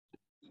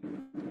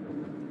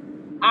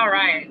All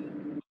right.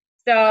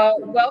 So,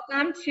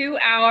 welcome to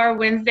our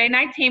Wednesday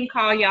night team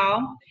call,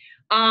 y'all.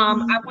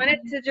 I wanted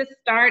to just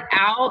start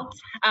out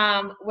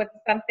with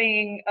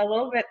something a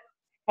little bit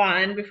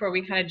fun before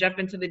we kind of jump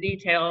into the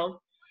details.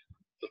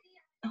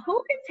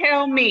 Who can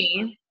tell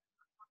me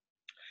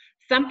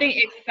something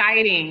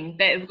exciting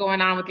that is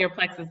going on with your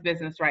Plexus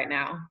business right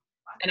now?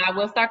 And I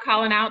will start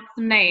calling out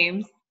some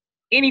names.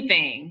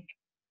 Anything.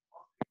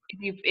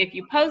 If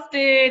you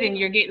posted and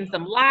you're getting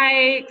some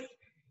likes,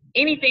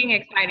 anything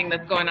exciting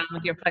that's going on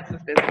with your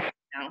Plexus business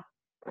now.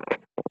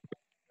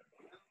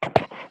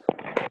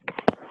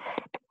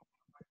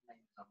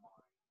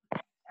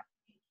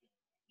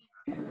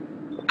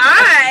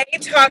 I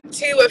talked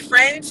to a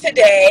friend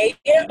today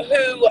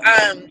who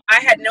I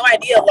had no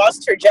idea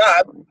lost her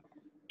job,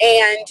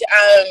 and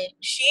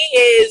she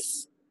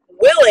is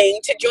willing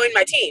to join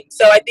my team.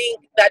 So I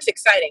think that's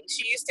exciting.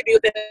 She used to be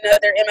with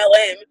another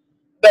MLM,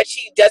 but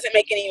she doesn't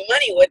make any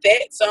money with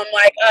it. So I'm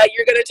like,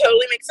 you're going to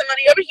totally make some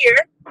money over here.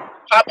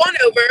 Hop on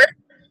over.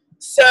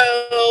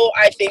 So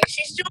I think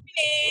she's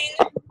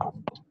joining.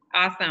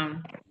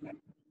 Awesome.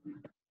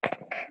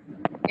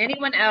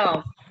 Anyone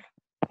else?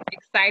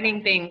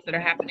 Exciting things that are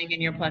happening in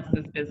your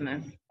Plexus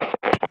business?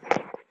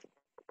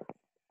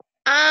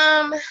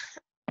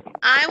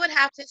 I would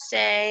have to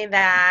say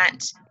that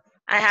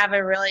I have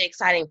a really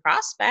exciting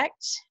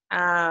prospect.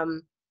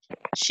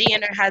 She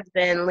and her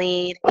husband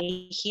lead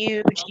a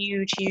huge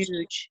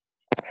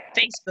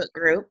Facebook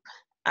group.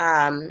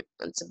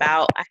 It's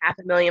about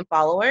 500,000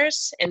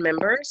 followers and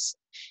members.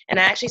 And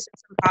I actually sent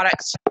some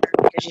products to her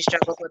because she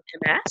struggles with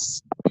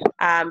MS.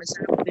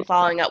 So we'll be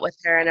following up with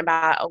her in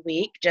about a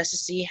week just to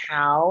see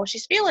how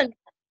she's feeling.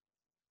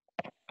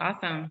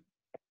 Awesome.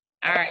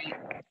 All right.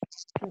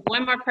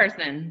 One more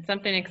person.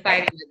 Something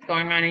exciting that's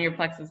going on in your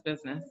Plexus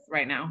business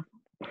right now.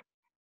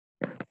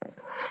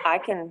 I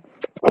can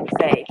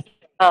say,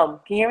 can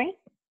you hear me?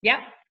 Yep.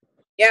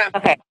 Yeah.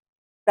 Okay.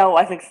 So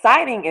what's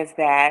exciting is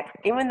that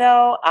even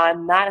though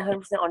I'm not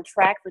 100% on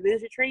track for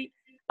this retreat,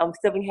 I'm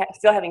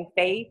still having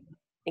faith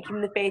and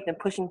keeping the faith and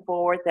pushing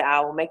forward that I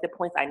will make the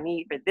points I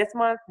need for this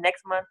month,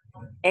 next month,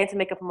 and to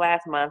make up from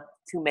last month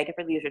to make it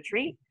for this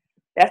retreat.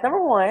 That's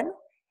number one.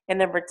 And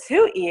number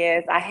two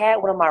is I had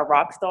one of my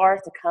rock stars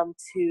to come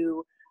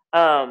to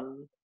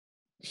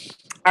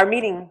our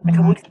meeting a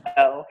couple weeks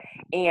ago,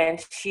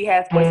 and she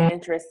has voiced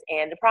interest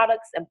in the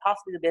products and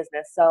possibly the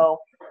business. So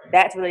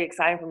that's really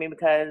exciting for me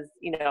because,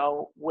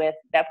 with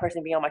that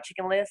person being on my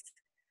chicken list,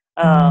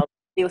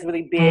 it was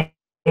really big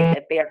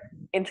that they're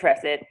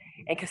interested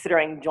in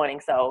considering joining.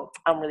 So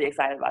I'm really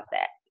excited about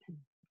that.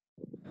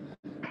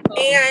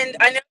 And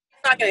I know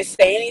she's not going to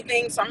say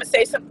anything, so I'm going to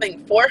say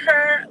something for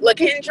her.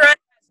 Lakendra has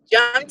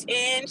jumped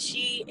in.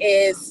 She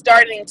is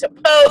starting to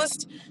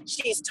post.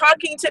 She's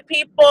talking to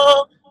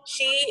people.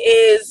 She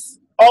is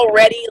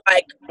already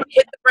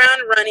hit the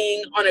ground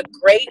running on a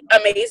great,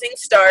 amazing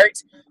start.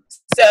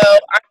 So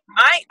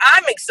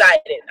I'm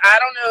excited. I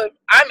don't know.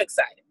 I'm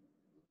excited.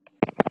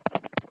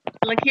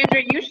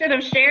 Lakendra, you should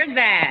have shared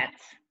that.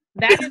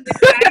 That's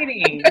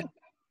exciting.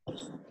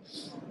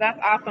 That's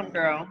awesome,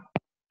 girl.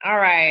 All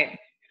right.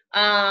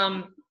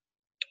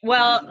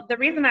 Well, the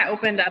reason I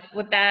opened up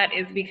with that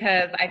is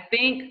because I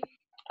think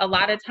a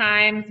lot of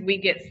times we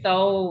get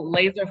so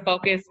laser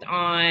focused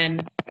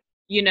on,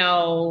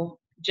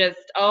 just,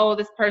 oh,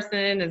 this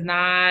person is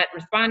not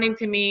responding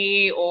to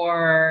me,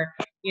 or,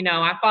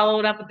 I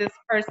followed up with this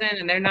person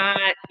and they're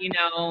not,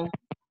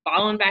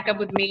 following back up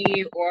with me,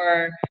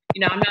 or,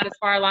 I'm not as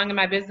far along in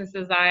my business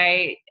as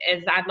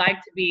I'd like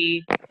to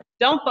be.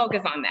 Don't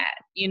focus on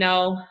that,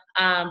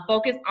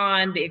 focus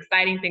on the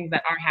exciting things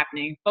that are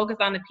happening. Focus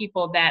on the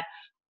people that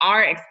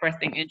are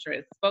expressing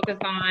interest. Focus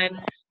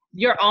on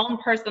your own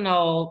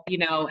personal,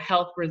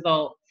 health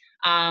results.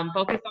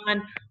 Focus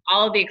on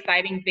all of the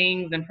exciting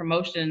things and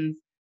promotions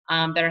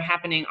that are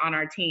happening on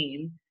our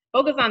team.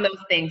 Focus on those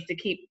things to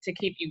keep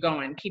you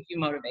going, keep you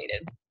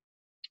motivated.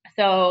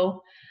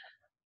 So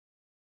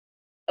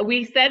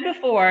we said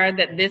before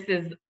that this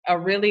is a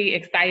really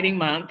exciting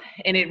month,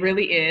 and it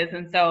really is.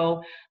 And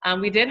so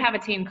we did have a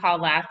team call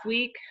last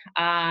week,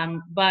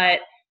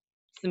 but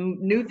some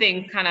new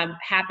things kind of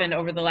happened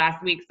over the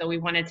last week. So we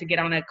wanted to get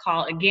on a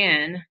call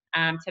again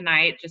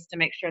tonight just to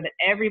make sure that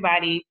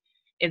everybody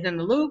is in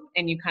the loop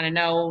and you kind of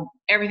know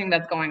everything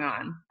that's going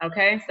on.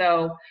 Okay,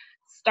 so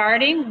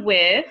starting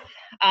with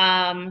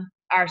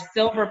our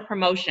silver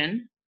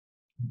promotion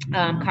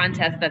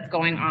contest that's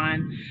going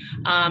on.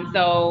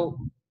 So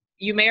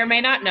you may or may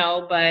not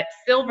know, but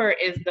silver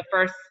is the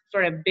first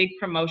sort of big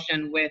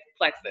promotion with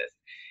Plexus.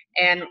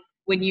 And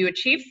when you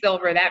achieve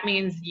silver, that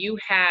means you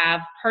have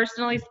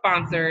personally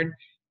sponsored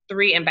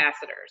 3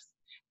 ambassadors.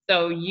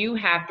 So you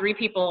have 3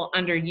 people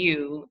under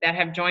you that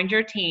have joined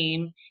your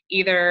team,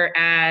 either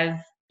as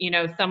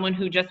someone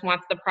who just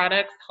wants the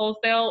products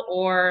wholesale,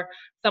 or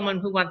someone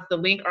who wants to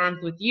link arms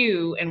with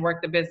you and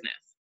work the business.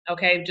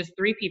 Okay, just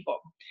 3 people.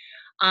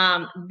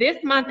 This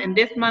month and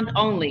this month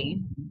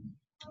only,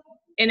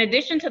 in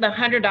addition to the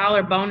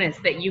 $100 bonus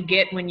that you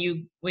get when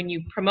you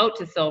promote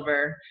to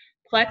silver,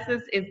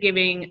 Plexus is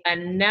giving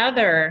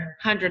another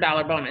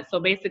 $100 bonus. So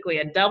basically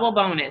a double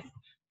bonus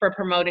for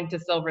promoting to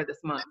silver this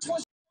month.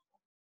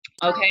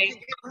 Okay.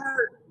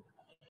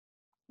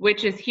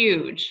 Which is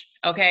huge.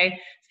 Okay.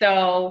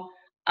 So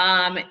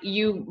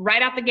you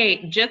right out the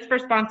gate, just for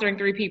sponsoring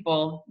 3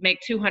 people, make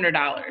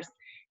 $200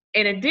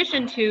 in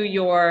addition to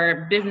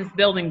your business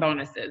building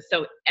bonuses.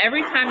 So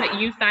every time that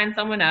you sign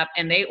someone up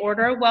and they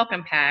order a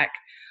welcome pack,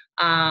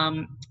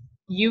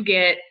 you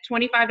get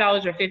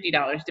 $25 or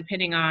 $50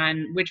 depending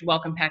on which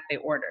welcome pack they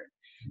ordered.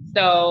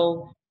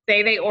 So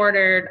say they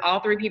ordered, all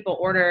 3 people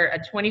order a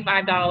a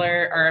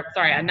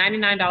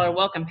 $99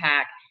 welcome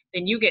pack,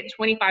 then you get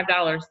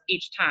 $25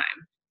 each time.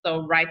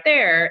 So right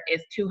there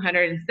is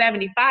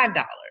 $275,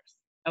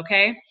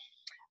 okay?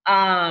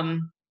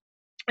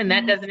 And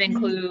that doesn't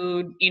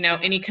include, you know,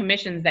 any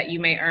commissions that you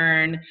may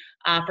earn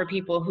for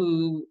people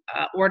who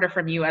order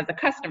from you as a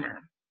customer.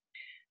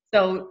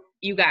 So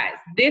you guys,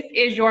 this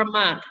is your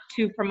month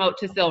to promote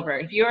to silver.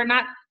 If you are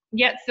not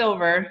yet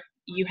silver,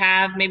 you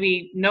have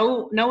maybe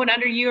no one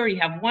under you, or you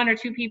have 1 or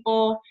 2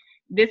 people,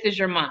 this is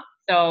your month.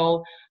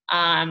 So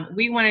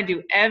we want to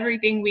do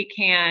everything we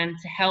can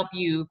to help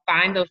you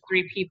find those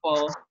 3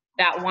 people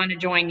that want to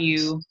join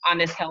you on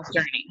this health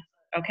journey,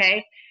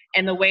 okay?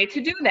 And the way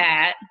to do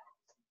that,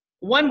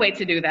 one way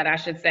to do that, I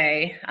should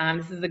say,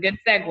 this is a good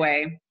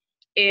segue,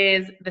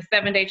 is the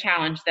 7-day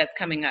challenge that's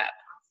coming up.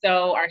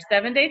 So our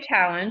 7-day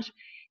challenge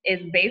is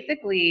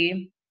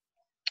basically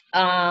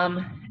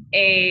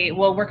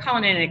we're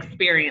calling it an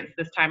experience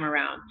this time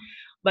around.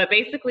 But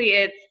basically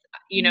it's,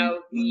 you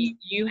know,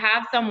 you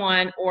have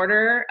someone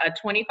order a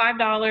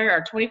 $25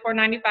 or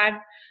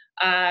 $24.95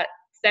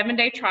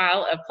 7-day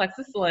trial of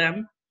Plexus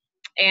Slim,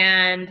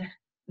 and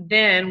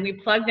then we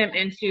plug them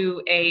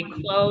into a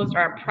closed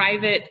or a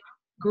private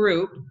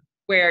group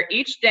where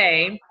each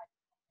day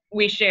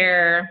we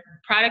share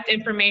product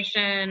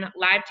information,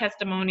 live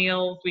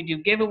testimonials, we do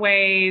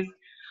giveaways.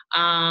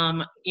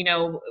 You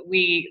know,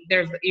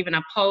 there's even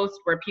a post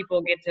where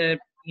people get to,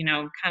 you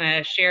know, kind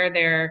of share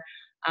their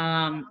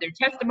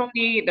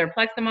testimony, their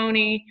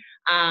Pleximony.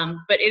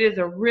 But it is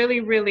a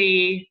really,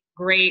 really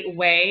great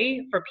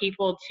way for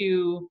people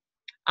to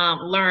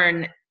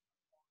learn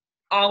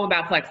all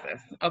about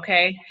Plexus,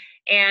 okay?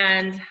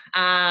 And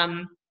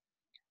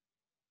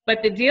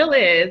but the deal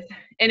is,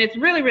 and it's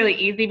really, really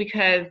easy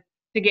because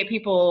to get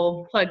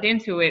people plugged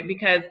into it,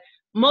 because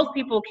most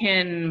people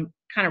can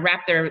kind of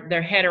wrap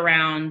their head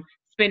around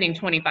spending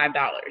 $25.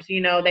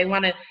 You know, they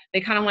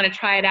kind of want to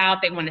try it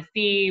out. They want to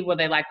see, will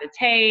they like the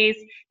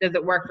taste? Does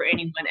it work for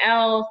anyone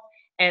else?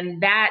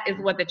 And that is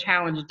what the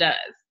challenge does,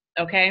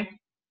 okay?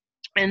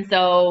 And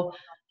so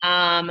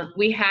I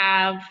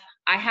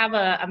have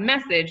a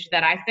message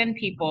that I send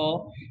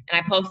people, and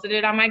I posted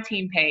it on my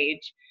team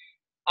page.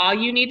 All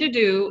you need to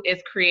do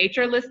is create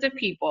your list of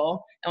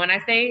people. And when I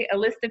say a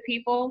list of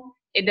people,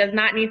 it does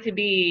not need to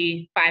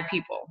be 5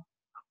 people.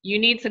 You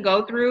need to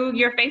go through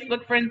your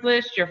Facebook friends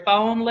list, your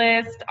phone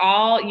list,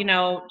 all, you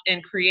know,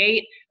 and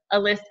create a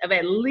list of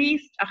at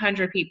least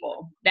 100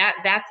 people. That's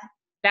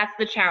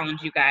the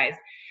challenge, you guys,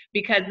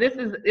 because this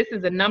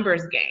is a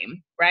numbers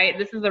game, right?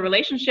 This is a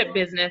relationship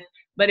business,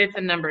 but it's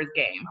a numbers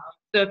game.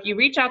 So if you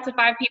reach out to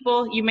 5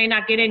 people, you may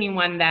not get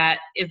anyone that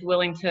is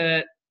willing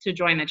to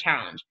join the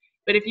challenge.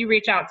 But if you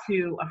reach out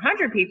to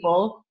 100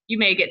 people, you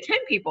may get 10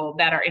 people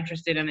that are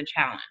interested in the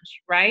challenge,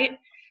 right?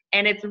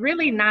 And it's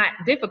really not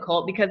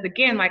difficult because,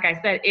 again, like I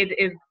said,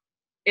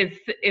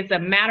 it's a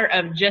matter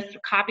of just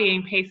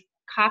copying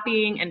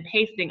and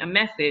pasting a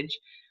message.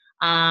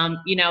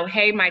 You know,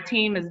 hey, my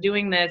team is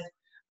doing this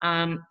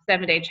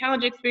 7-day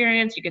challenge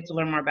experience. You get to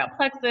learn more about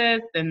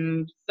Plexus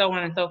and so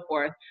on and so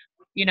forth.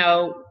 You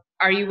know,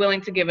 are you willing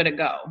to give it a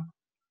go?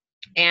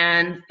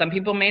 And some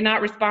people may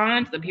not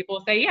respond. Some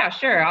people say, yeah,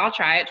 sure, I'll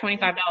try it.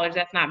 $25,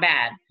 that's not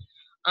bad.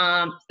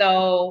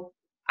 So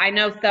I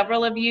know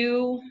several of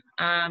you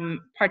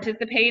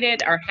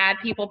participated or had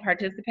people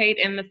participate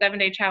in the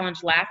 7-day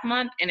challenge last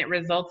month, and it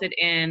resulted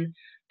in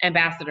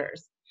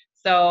ambassadors.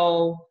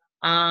 So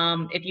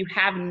if you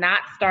have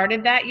not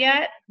started that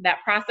yet, that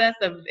process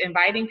of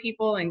inviting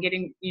people and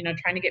getting, you know,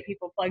 trying to get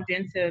people plugged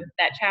into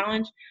that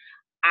challenge,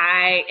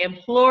 I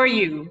implore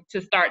you to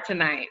start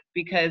tonight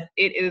because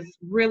it is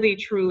really,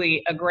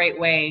 truly a great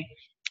way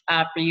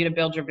for you to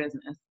build your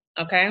business,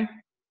 okay?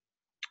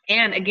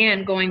 And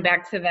again, going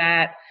back to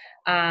that,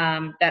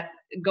 that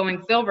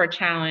Going Silver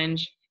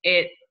challenge,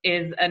 it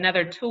is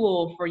another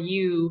tool for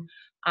you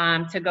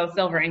to go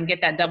silver and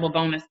get that double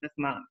bonus this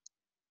month,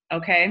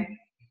 okay?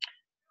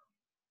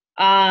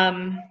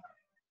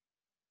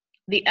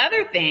 The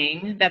other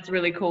thing that's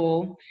really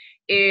cool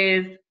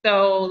is,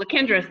 so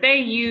Lakendra,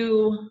 say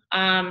you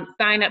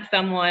sign up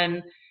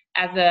someone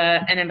as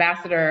an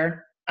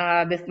ambassador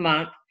this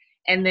month,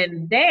 and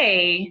then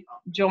they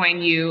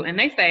join you and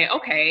they say,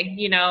 okay,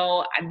 you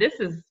know, this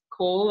is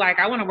cool, like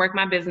I want to work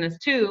my business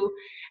too,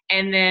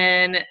 and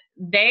then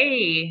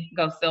they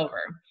go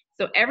silver.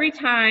 So every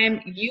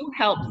time you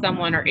help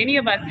someone, or any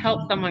of us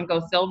help someone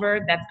go silver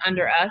that's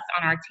under us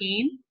on our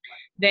team,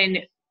 then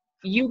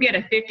you get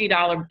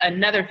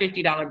another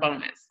 $50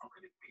 bonus.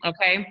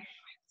 Okay.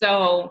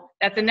 So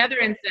that's another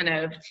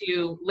incentive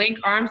to link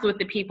arms with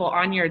the people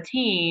on your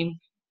team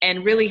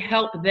and really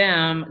help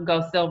them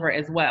go silver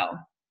as well.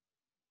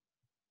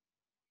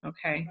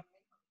 Okay.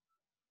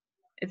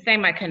 It's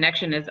saying my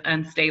connection is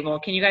unstable.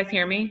 Can you guys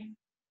hear me?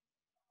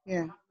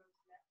 Yeah.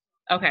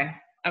 Okay.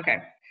 Okay.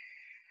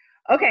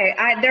 Okay.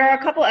 There are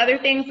a couple other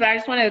things, but I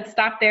just want to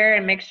stop there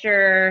and make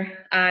sure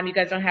you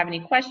guys don't have any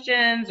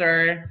questions,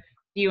 or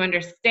do you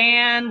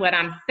understand what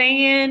I'm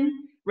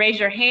saying? Raise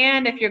your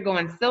hand if you're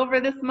going silver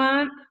this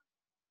month.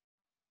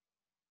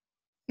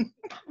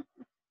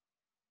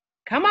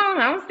 Come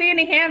on, I don't see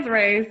any hands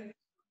raised.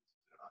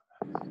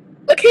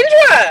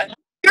 Lakendra,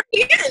 your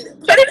hand,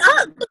 put it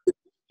up.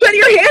 Put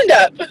your hand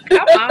up.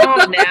 Come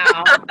on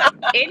now.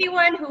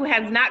 Anyone who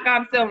has not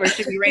gone silver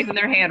should be raising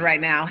their hand right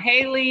now.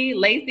 Haley,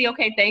 Lacey,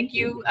 okay, thank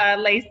you,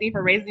 Lacey,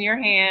 for raising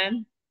your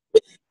hand.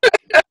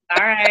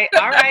 All right,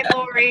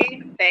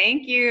 Lori,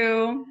 thank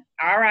you.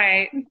 All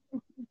right.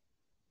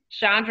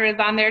 Chandra is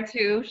on there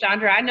too.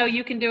 Chandra, I know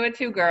you can do it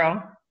too,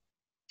 girl.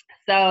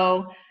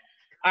 So,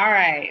 all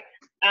right.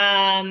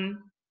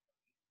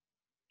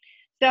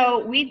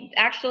 So we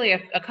actually,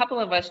 a couple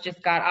of us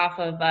just got off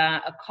of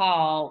a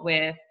call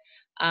with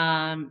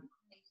Diamond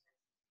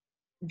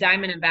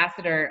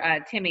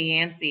Ambassador Timmy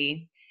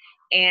Yancey,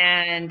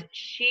 and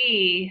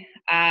she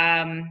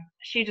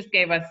just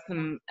gave us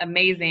some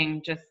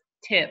amazing just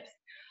tips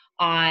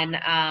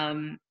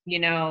on you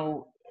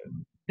know,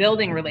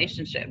 building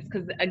relationships,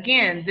 because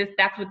again,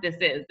 that's what this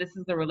is. This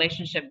is a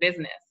relationship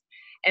business.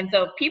 And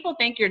so if people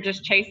think you're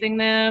just chasing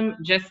them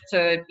just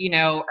to, you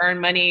know, earn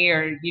money,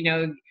 or, you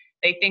know,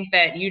 they think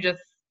that you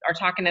just are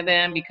talking to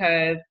them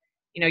because,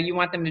 you know, you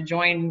want them to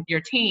join your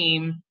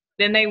team,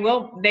 then they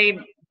will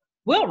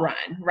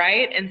run,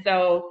 right? And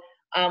so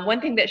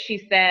one thing that she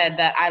said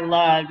that I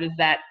loved is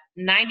that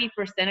 90%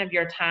 of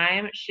your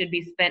time should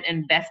be spent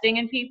investing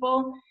in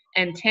people,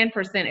 and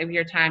 10% of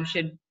your time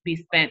should be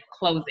spent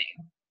closing.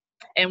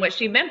 And what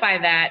she meant by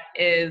that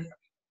is,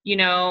 you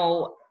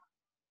know,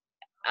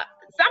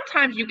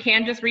 sometimes you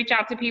can just reach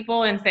out to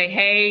people and say,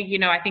 hey, you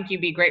know, I think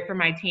you'd be great for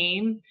my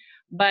team.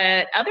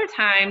 But other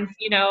times,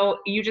 you know,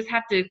 you just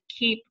have to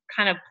keep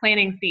kind of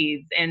planting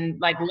seeds and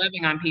like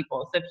loving on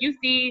people. So if you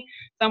see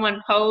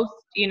someone post,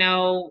 you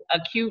know, a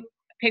cute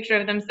picture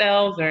of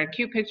themselves, or a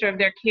cute picture of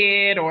their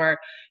kid, or,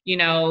 you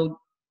know,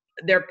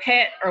 their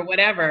pet or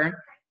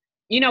whatever,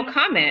 you know,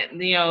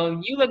 comment, you know,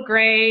 you look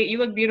great, you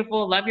look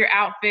beautiful, love your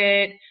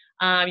outfit,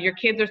 your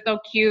kids are so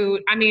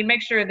cute. I mean,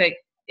 make sure that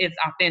it's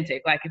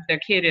authentic. Like if their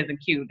kid isn't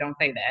cute, don't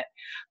say that.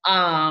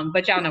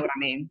 But y'all know what I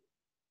mean.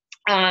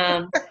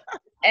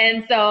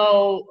 And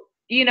so,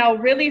 you know,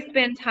 really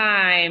spend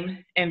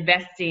time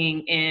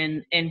investing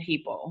in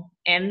people.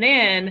 And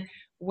then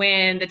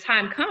when the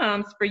time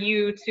comes for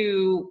you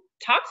to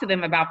talk to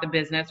them about the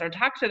business or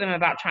talk to them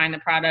about trying the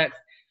products,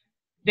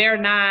 they're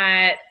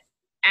not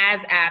as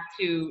apt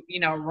to, you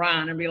know,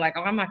 run and be like,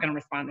 oh, I'm not going to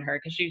respond to her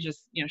because she's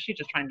just, you know, she's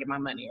just trying to get my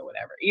money or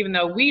whatever, even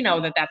though we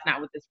know that that's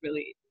not what this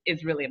really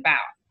is really about.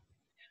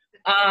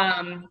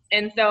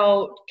 And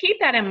so keep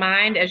that in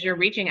mind as you're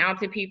reaching out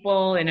to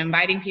people and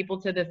inviting people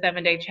to the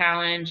 7-day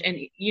challenge, and,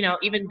 you know,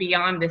 even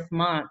beyond this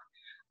month,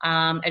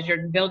 as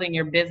you're building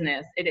your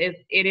business. It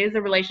is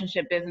a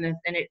relationship business,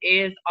 and it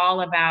is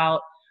all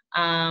about,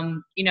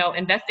 you know,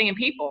 investing in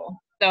people.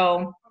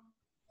 So,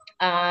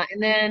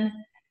 and then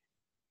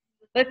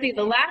let's see,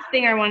 the last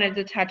thing I wanted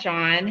to touch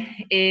on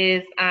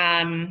is,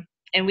 and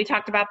we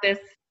talked about this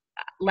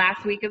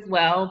last week as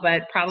well,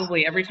 but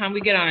probably every time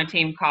we get on a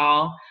team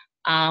call,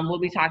 we'll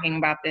be talking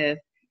about this,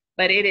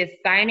 but it is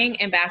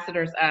signing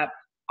ambassadors up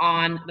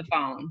on the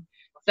phone.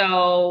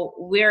 So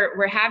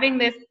we're having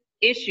this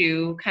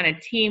issue kind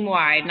of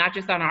team-wide, not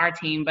just on our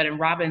team, but in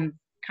Robin's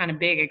kind of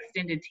big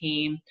extended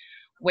team,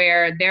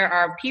 where there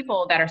are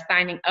people that are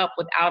signing up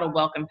without a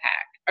welcome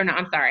pack, or no,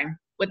 I'm sorry,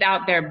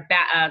 without their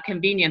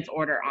convenience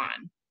order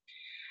on.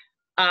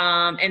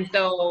 And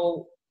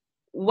so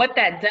what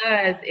that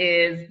does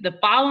is the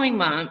following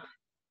month,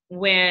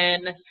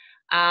 when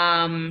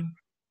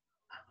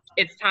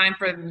it's time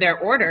for their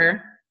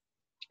order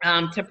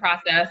to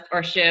process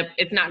or ship,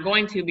 it's not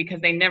going to, because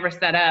they never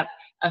set up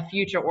a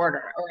future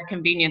order or a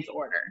convenience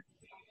order.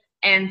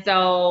 And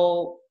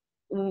so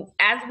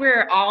as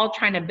we're all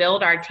trying to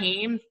build our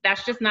teams,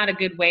 that's just not a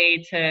good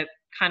way to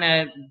kind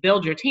of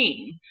build your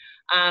team.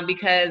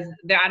 Because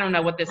I don't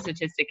know what the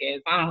statistic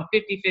is. I don't know,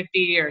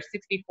 50-50 or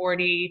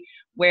 60-40,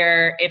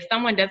 where if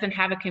someone doesn't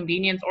have a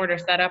convenience order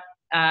set up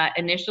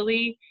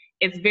initially,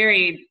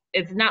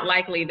 it's not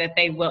likely that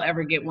they will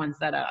ever get one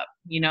set up.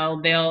 You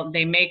know,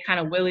 they may kind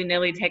of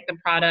willy-nilly take the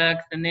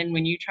products, and then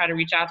when you try to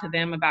reach out to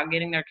them about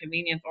getting their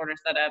convenience order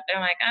set up, they're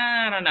like,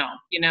 I don't know,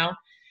 you know,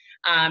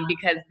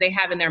 because they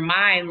have in their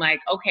mind like,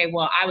 okay,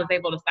 well, I was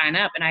able to sign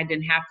up and I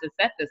didn't have to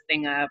set this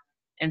thing up,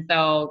 and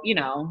so, you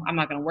know, I'm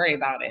not going to worry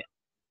about it.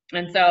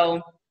 And so,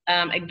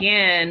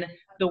 again,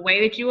 the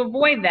way that you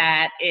avoid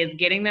that is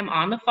getting them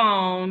on the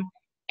phone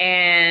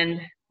and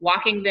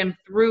walking them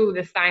through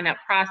the sign-up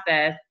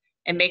process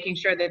and making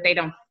sure that they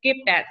don't skip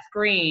that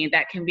screen,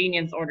 that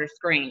convenience order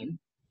screen.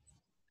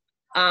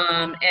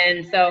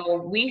 And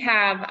so we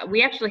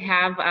actually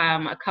have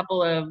a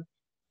couple of,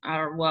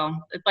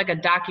 well, it's like a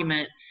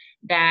document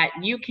that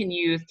you can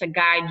use to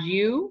guide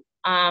you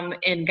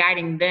in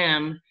guiding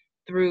them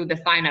through the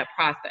sign up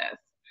process.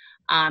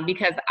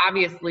 Because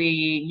obviously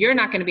you're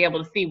not going to be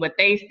able to see what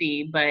they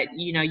see, but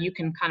you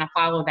can kind of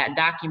follow that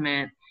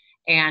document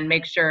and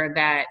make sure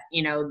that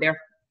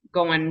they're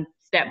going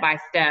step by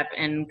step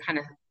and kind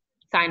of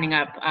signing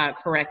up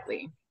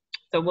correctly.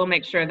 So we'll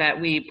make sure that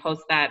we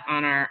post that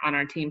on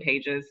our team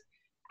pages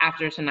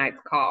after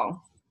tonight's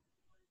call.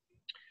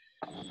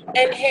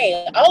 And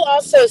hey, I'll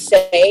also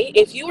say,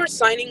 if you are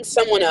signing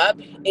someone up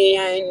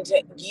and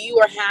you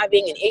are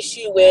having an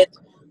issue with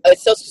a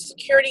social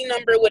security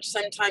number, which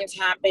sometimes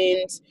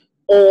happens,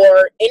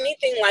 or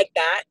anything like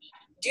that,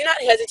 do not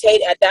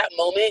hesitate at that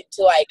moment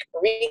to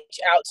reach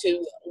out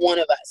to one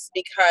of us,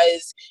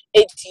 because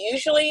it's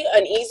usually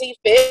an easy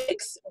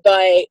fix.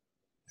 But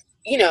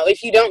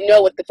if you don't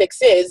know what the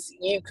fix is,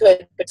 you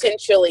could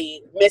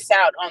potentially miss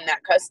out on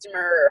that customer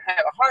or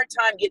have a hard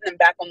time getting them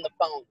back on the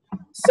phone.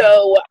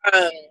 So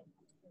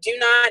do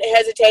not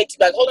hesitate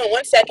to hold on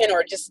one second,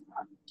 or just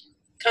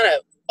kind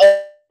of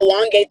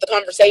elongate the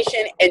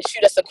conversation and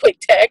shoot us a quick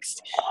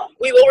text.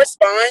 We will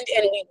respond,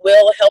 and we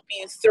will help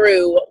you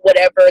through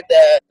whatever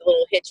the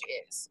little hitch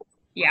is.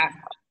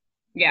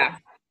 Yeah.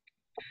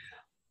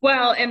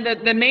 Well, and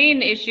the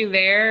main issue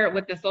there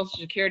with the social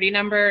security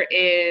number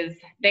is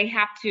they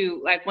have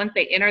to, once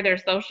they enter their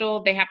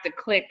social, they have to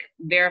click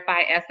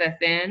verify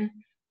SSN,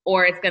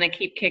 or it's going to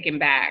keep kicking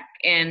back.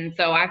 And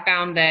so I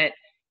found that,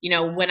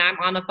 when I'm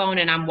on the phone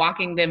and I'm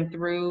walking them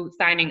through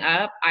signing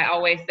up, I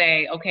always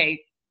say, okay,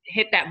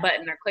 hit that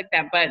button or click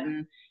that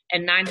button.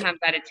 And 9 times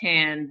out of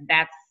 10,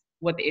 that's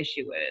what the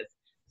issue is.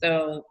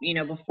 So,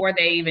 before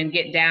they even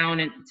get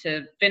down and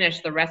to finish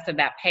the rest of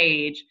that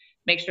page,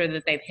 make sure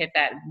that they've hit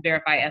that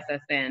verify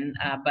SSN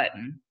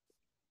button.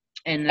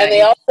 And they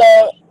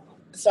also,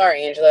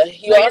 sorry, Angela,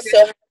 you also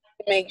have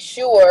to make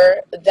sure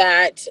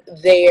that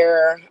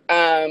their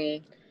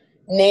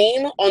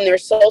name on their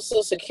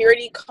social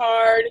security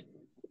card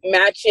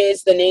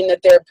matches the name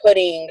that they're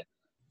putting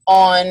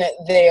on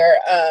their,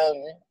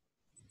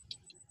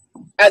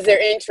 as they're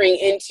entering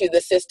into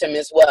the system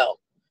as well.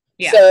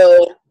 Yeah.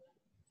 So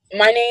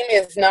my name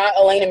is not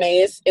Elena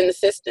Mays in the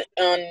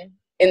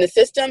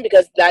system,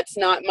 because that's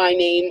not my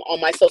name on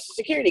my social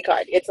security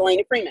card. It's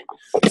Elena Freeman.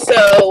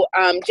 So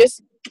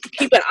just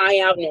keep an eye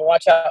out and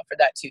watch out for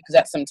that too, because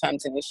that's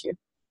sometimes an issue.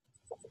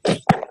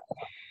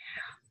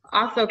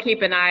 Also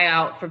keep an eye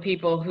out for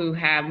people who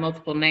have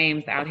multiple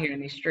names out here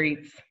in these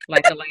streets,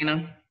 like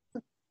Elena.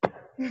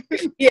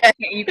 Yeah.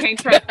 You can't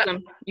trust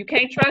them. You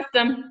can't trust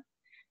them.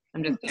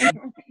 I'm just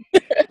kidding.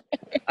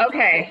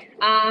 Okay.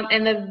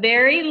 And the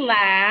very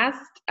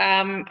last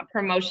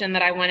promotion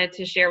that I wanted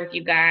to share with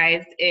you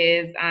guys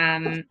is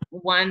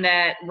one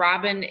that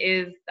Robin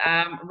is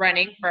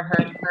running for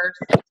her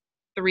first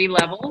 3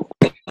 levels.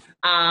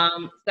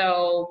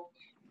 So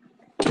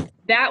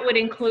that would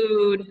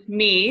include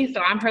me.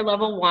 So I'm her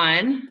level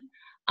 1.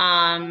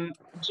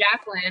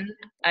 Jacqueline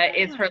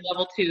is her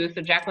level 2.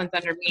 So Jacqueline's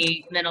under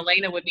me. And then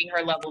Elena would be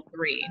her level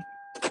 3.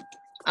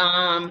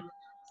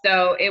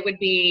 So it would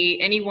be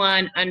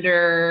anyone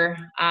under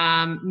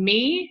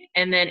me,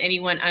 and then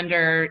anyone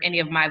under any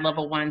of my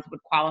level 1s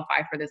would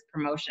qualify for this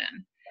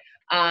promotion.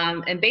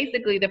 And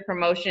basically the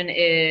promotion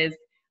is,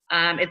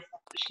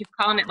 she's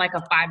calling it like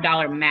a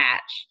 $5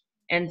 match.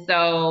 And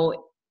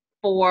so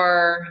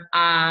for,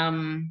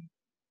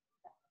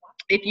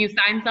 if you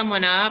sign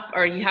someone up,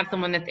 or you have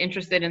someone that's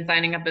interested in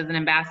signing up as an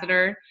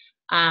ambassador,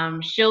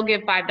 she'll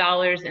give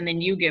 $5 and then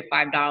you give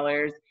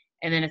 $5.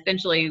 And then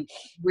essentially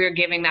we're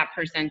giving that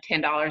person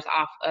 $10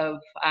 off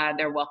of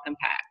their welcome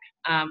pack,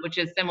 which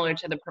is similar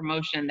to the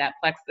promotion that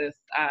Plexus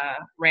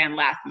ran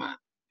last month.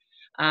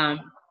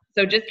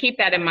 So just keep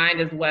that in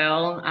mind as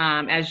well,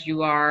 as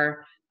you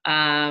are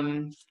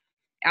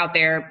out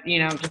there,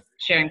 just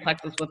sharing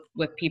Plexus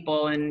with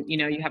people, and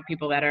you have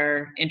people that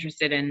are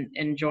interested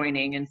in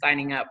joining and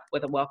signing up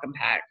with a welcome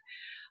pack.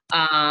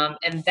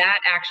 And that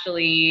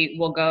actually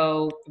will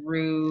go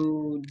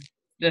through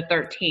the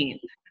 13th,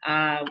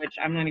 which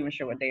I'm not even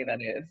sure what day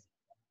that is.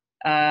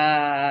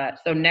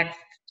 So next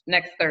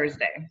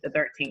Thursday, the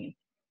 13th.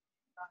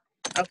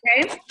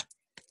 Okay.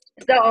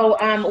 So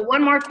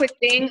one more quick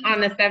thing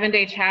on the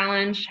 7-day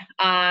challenge.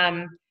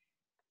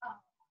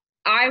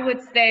 I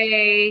would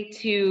say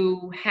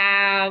to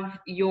have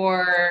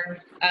your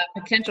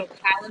potential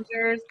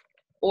challengers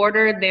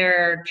order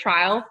their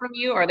trial from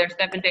you, or their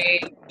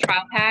 7-day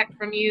trial pack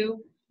from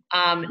you,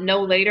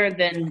 no later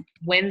than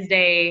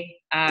Wednesday,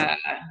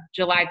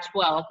 July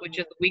 12th, which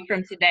is a week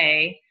from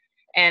today.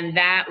 And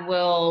that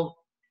will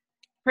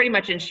pretty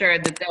much ensure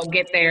that they'll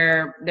get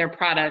their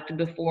product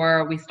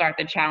before we start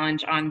the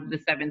challenge on the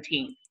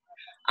 17th.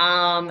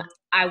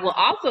 I will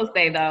also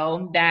say,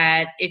 though,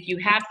 that if you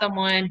have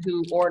someone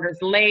who orders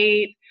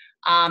late,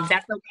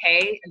 that's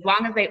okay. As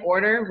long as they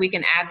order, we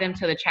can add them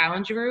to the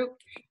challenge group,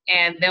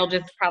 and they'll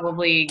just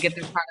probably get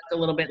their product a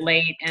little bit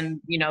late, and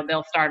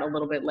they'll start a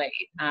little bit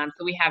late.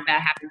 So we have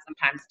that happen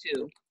sometimes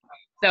too.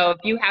 So if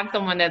you have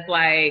someone that's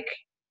like,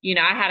 you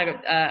know, I had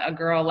a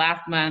girl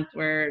last month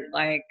where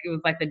like it was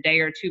like the day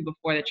or two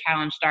before the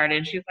challenge started.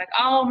 And she was like,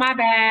 "Oh, my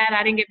bad,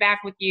 I didn't get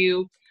back with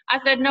you." I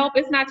said, "Nope,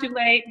 it's not too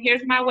late.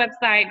 Here's my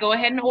website. Go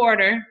ahead and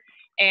order."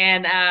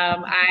 And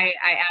I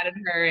added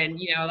her, and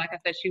you know, like I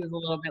said, she was a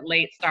little bit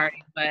late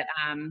starting, but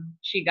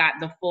she got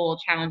the full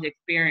challenge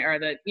experience, or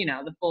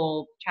the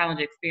full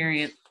challenge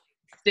experience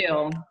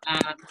still,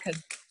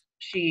 because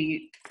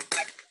she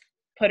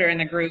put her in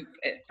the group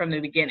from the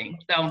beginning.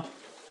 So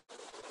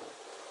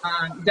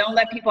don't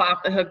let people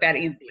off the hook that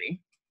easily.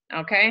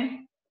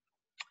 Okay.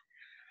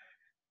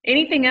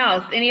 Anything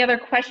else? Any other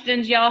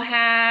questions y'all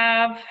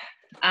have?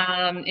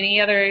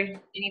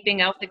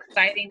 Anything else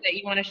exciting that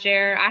you want to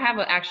share? I have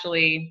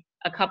actually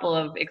a couple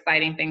of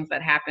exciting things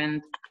that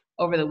happened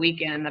over the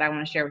weekend that I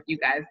want to share with you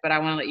guys, but I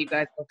want to let you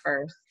guys go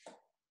first.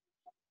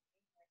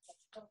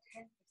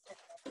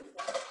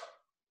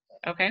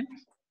 Okay.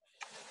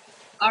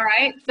 All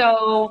right.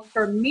 So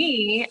for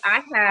me,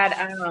 I had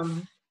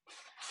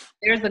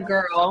there's a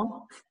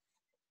girl.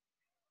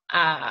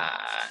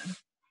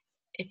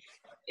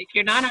 If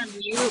you're not on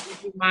mute,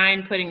 would you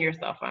mind putting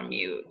yourself on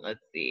mute?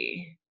 Let's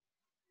see.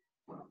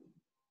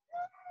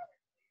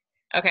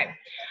 Okay.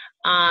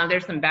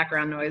 There's some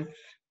background noise.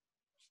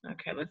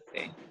 Okay, let's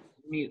see.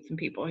 Mute some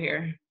people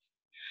here.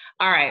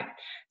 All right.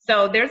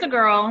 So there's a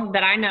girl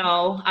that I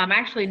know. I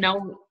actually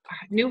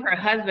knew her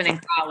husband in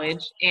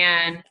college,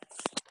 and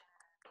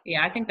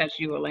yeah, I think that's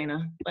you,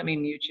 Elena. Let me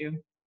mute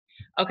you.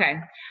 Okay.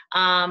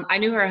 I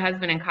knew her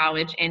husband in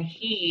college, and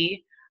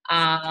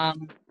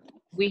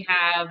we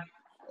have,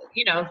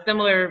 you know,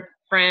 similar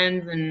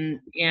friends and,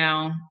 you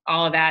know,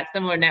 all of that,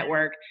 similar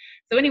network.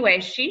 So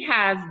anyway, she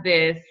has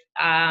this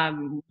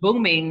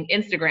booming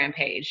Instagram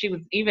page. She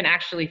was even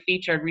actually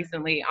featured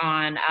recently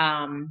on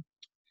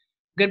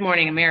Good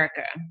Morning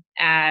America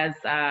as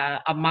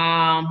a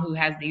mom who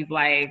has these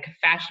like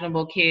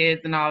fashionable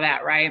kids and all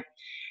that, right?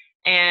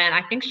 And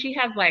I think she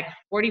has like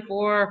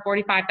 44 or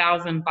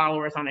 45,000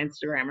 followers on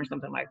Instagram or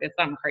something like that,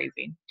 something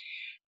crazy.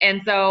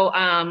 And so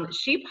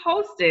she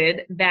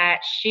posted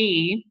that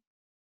she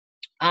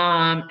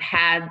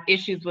had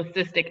issues with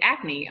cystic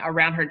acne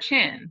around her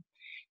chin.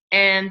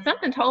 And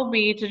something told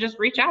me to just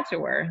reach out to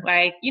her.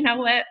 Like, you know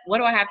what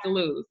do I have to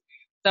lose?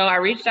 So I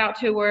reached out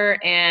to her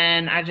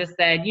and I just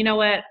said, you know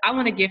what, I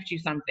want to gift you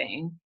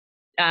something.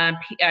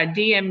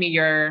 DM me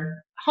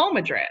your home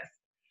address,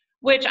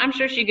 which I'm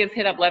sure she gets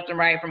hit up left and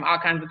right from all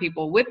kinds of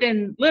people.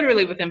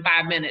 Literally within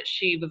 5 minutes,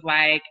 she was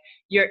like,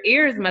 your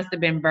ears must have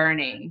been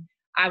burning.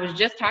 I was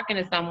just talking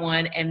to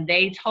someone and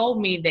they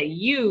told me that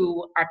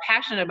you are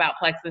passionate about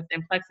Plexus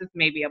and Plexus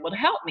may be able to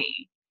help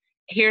me.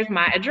 Here's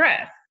my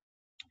address.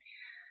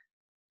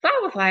 So I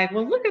was like,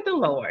 well, look at the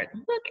Lord.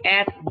 Look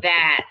at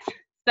that.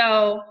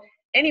 So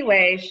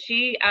anyway,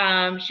 she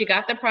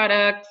got the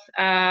product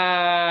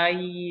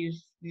 2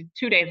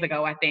 days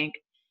ago, I think.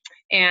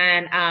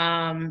 And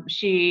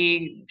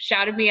she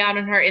shouted me out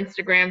on her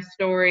Instagram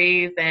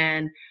stories,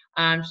 and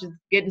she's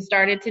getting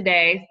started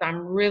today. So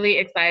I'm really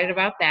excited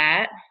about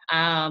that.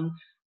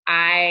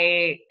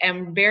 I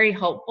am very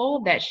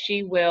hopeful that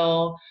she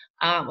will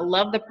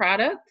love the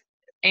product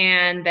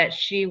and that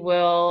she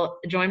will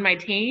join my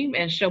team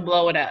and she'll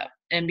blow it up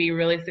and be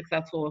really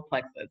successful with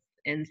Plexus.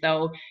 And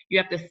so you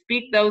have to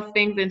speak those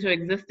things into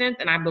existence,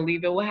 and I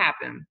believe it will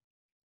happen.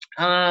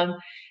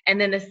 And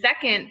then the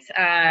second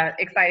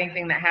exciting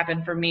thing that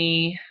happened for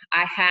me,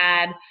 I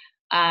had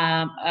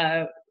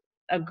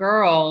a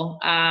girl,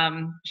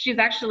 she's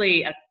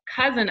actually a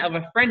cousin of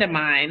a friend of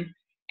mine.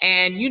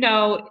 And, you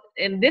know,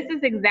 and this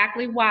is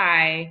exactly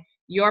why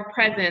your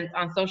presence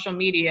on social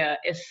media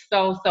is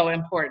so, so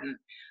important.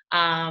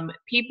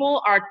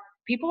 People are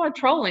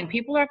trolling.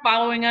 People are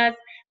following us.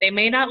 They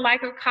may not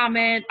like or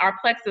comment our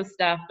Plexus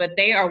stuff, but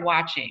they are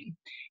watching.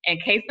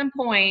 And case in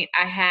point,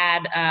 I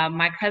had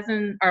my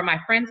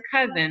friend's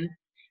cousin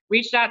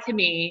reached out to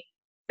me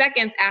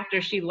seconds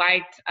after she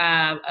liked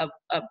a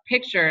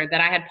picture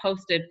that I had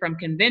posted from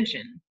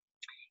convention.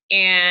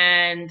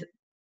 And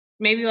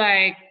maybe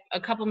like a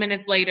couple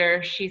minutes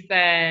later, she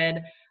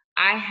said,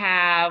 I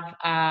have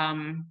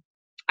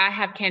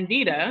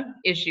candida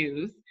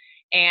issues,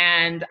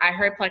 and I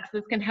heard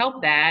Plexus can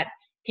help that.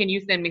 Can you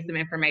send me some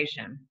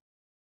information?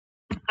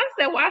 I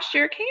said, well, I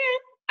sure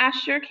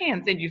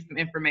can send you some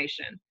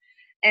information.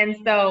 And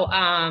so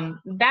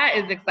that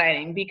is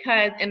exciting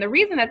and the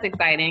reason that's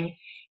exciting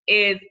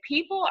is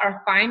people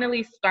are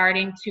finally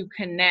starting to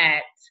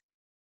connect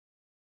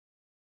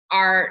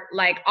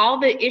all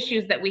the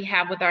issues that we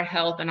have with our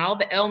health and all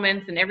the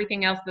ailments and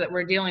everything else that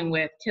we're dealing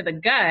with to the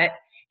gut,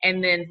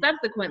 and then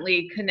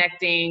subsequently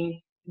connecting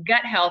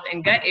gut health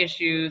and gut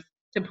issues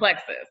to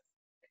Plexus.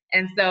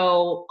 And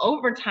so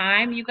over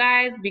time, you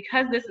guys,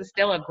 because this is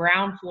still a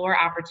ground floor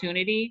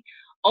opportunity,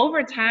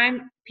 over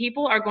time,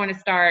 people are going to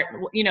start,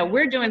 you know,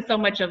 we're doing so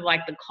much of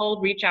like the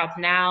cold reach outs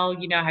now.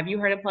 You know, have you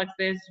heard of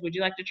Plexus? Would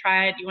you like to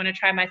try it? You want to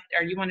join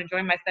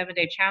my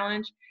 7-day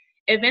challenge?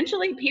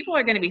 Eventually, people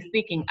are going to be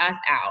seeking us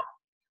out,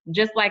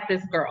 just like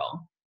this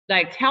girl.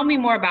 Like, tell me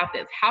more about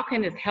this. How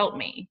can this help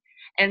me?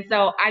 And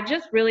so I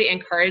just really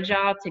encourage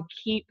y'all to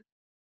keep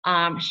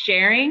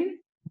sharing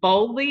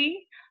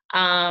boldly,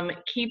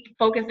 keep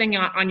focusing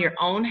on your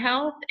own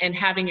health and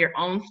having your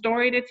own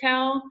story to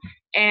tell.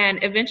 And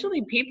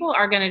eventually people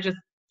are going to just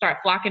start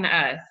flocking to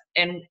us,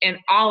 and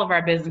all of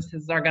our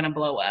businesses are going to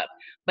blow up.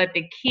 But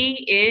the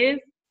key is,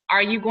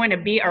 are you going to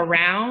be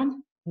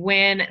around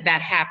when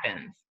that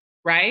happens,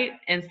 right?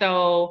 And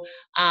so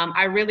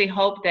I really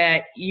hope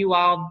that you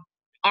all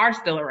are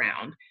still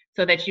around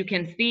so that you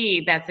can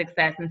see that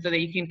success and so that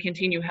you can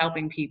continue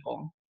helping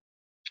people.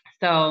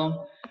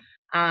 So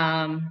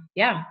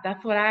yeah,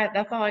 that's all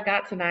I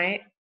got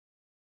tonight.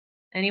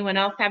 Anyone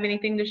else have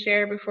anything to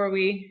share before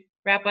we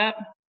wrap up?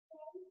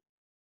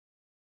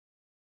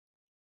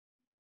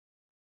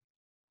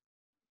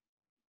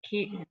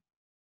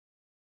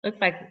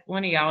 Looks like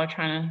one of y'all are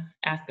trying to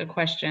ask a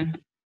question.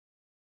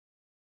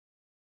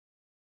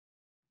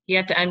 You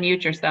have to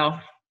unmute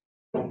yourself.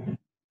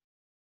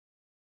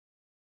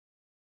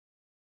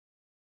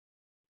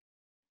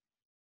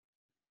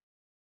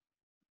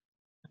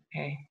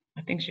 Okay,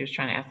 I think she was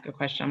trying to ask a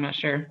question. I'm not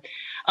sure.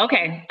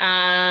 Okay.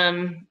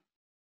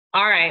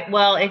 All right.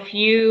 Well, if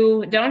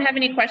you don't have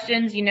any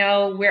questions, you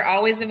know, we're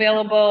always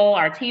available.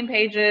 Our team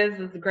pages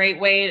is a great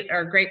way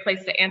or a great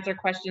place to ask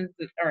questions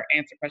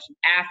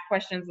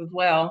as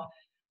well.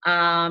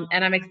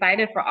 And I'm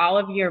excited for all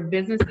of your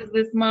businesses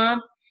this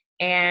month,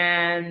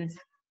 and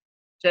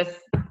just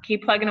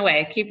keep plugging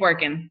away, keep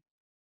working.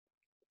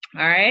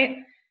 All right.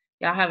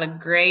 Y'all have a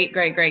great,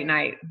 great, great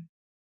night.